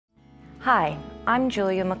Hi, I'm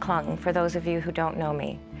Julia McClung, for those of you who don't know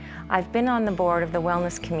me. I've been on the board of the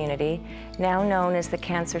Wellness Community, now known as the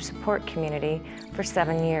Cancer Support Community, for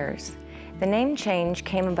 7 years. The name change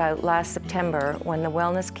came about last September when the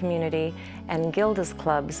Wellness Community and Gilda's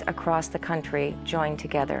clubs across the country joined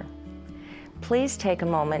together. Please take a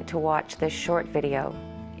moment to watch this short video.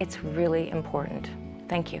 It's really important.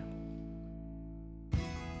 Thank you.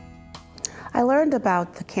 I learned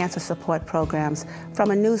about the cancer support programs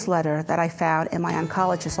from a newsletter that I found in my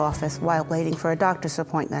oncologist's office while waiting for a doctor's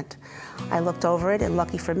appointment. I looked over it, and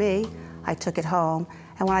lucky for me, I took it home.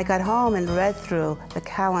 And when I got home and read through the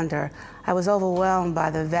calendar, I was overwhelmed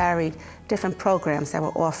by the varied different programs that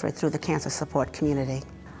were offered through the cancer support community.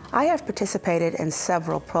 I have participated in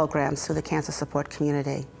several programs through the cancer support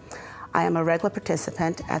community. I am a regular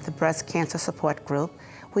participant at the Breast Cancer Support Group.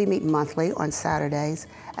 We meet monthly on Saturdays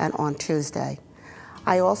and on Tuesday.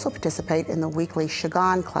 I also participate in the weekly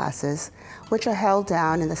Qigong classes, which are held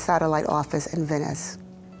down in the satellite office in Venice.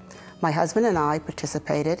 My husband and I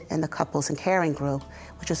participated in the Couples and Caring Group,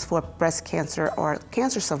 which is for breast cancer or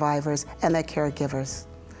cancer survivors and their caregivers.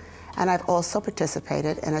 And I've also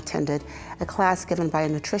participated and attended a class given by a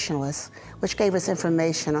nutritionalist, which gave us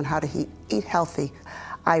information on how to eat healthy.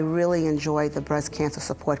 I really enjoy the breast cancer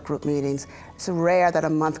support group meetings. It's rare that a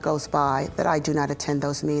month goes by that I do not attend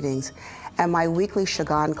those meetings. And my weekly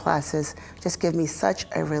Qigong classes just give me such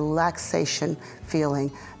a relaxation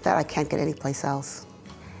feeling that I can't get anyplace else.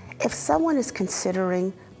 If someone is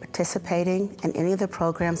considering participating in any of the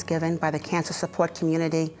programs given by the cancer support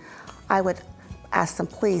community, I would ask them,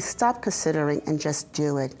 please stop considering and just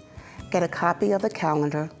do it. Get a copy of the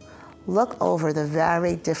calendar, look over the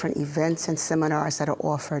varied different events and seminars that are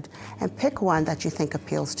offered, and pick one that you think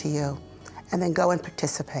appeals to you, and then go and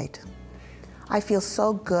participate. I feel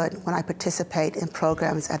so good when I participate in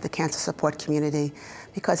programs at the cancer support community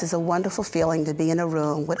because it's a wonderful feeling to be in a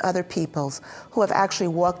room with other people who have actually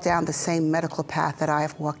walked down the same medical path that I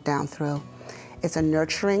have walked down through. It's a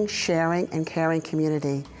nurturing, sharing, and caring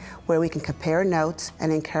community where we can compare notes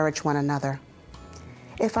and encourage one another.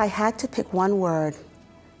 If I had to pick one word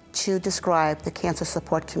to describe the cancer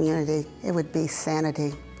support community, it would be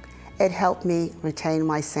sanity. It helped me retain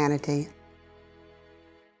my sanity.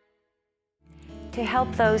 To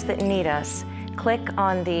help those that need us, click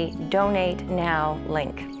on the Donate Now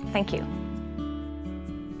link. Thank you.